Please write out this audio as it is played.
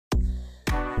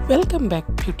Welcome back,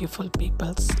 beautiful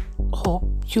peoples. Hope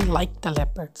you like the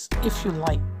leopards. If you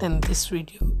like, then this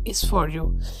video is for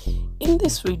you. In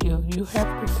this video, you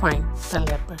have to find the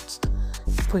leopards.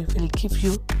 We will give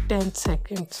you 10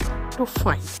 seconds to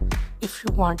find. If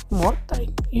you want more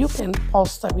time, you can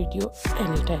pause the video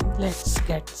anytime. Let's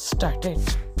get started.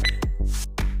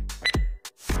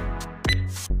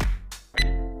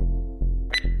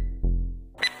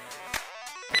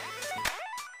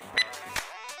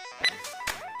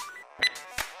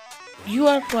 You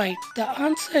are right. The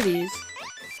answer is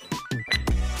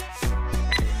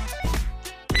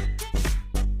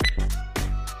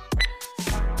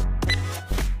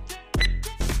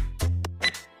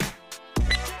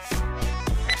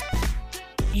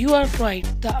You are right.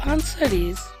 The answer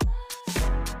is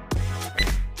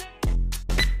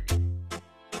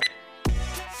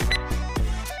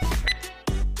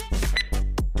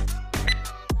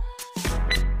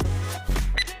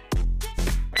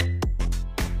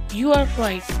You are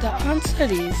right. The answer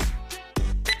is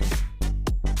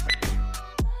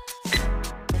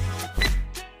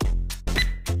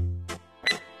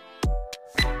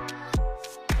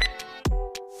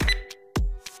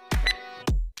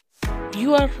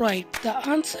You are right. The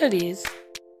answer is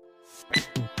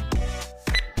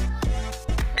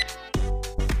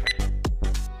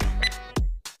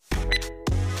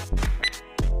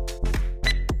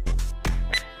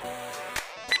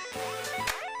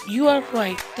You are right.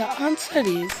 The answer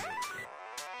is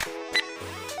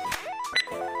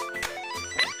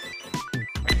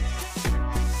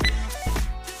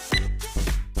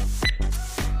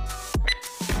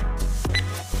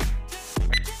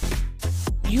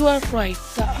You are right.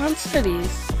 The answer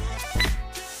is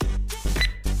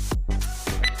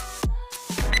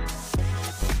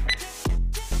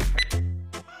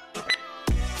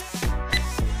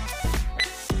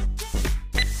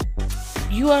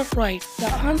You are right. The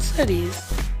answer is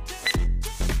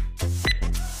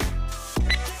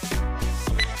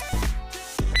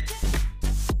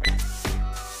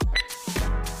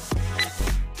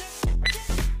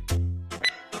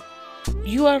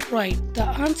You are right. The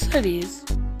answer is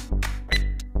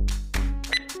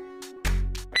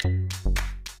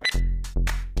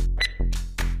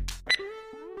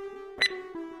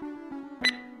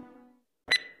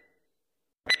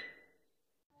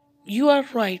You are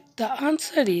right. The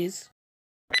answer is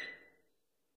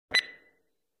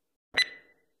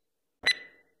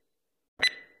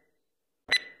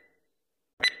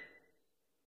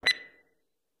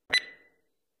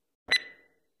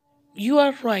You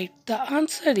are right. The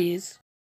answer is